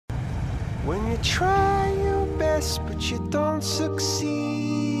When you try your best but you don't succeed.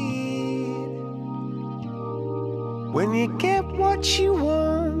 When you get what you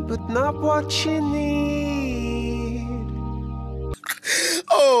want but not what you need.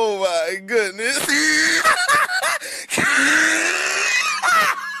 Oh my goodness.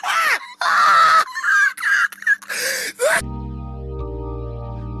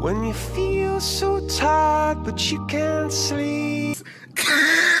 When you feel so tired but you can't sleep.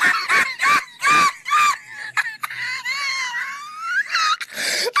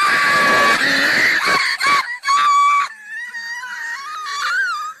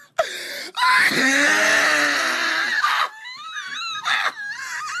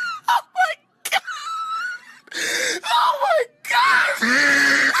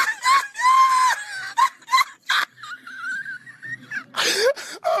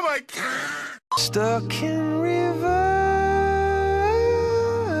 Oh my God. Stuck in rivers,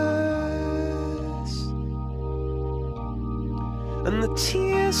 and the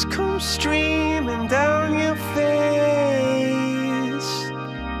tears come streaming down your face.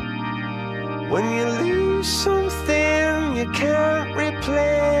 When you lose something you can't replace.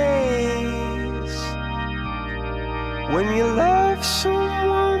 When you love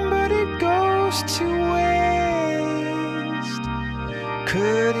someone but it goes to waste.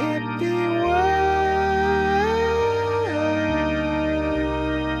 Could it be worse?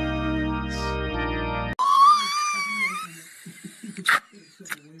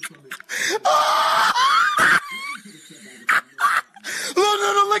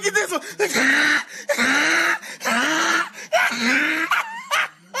 No, look at this one.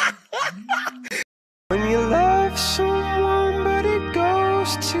 When you love someone but it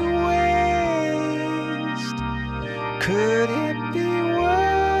goes to waste. Could it be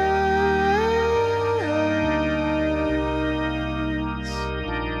worse?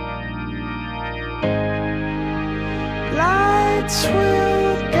 Lights will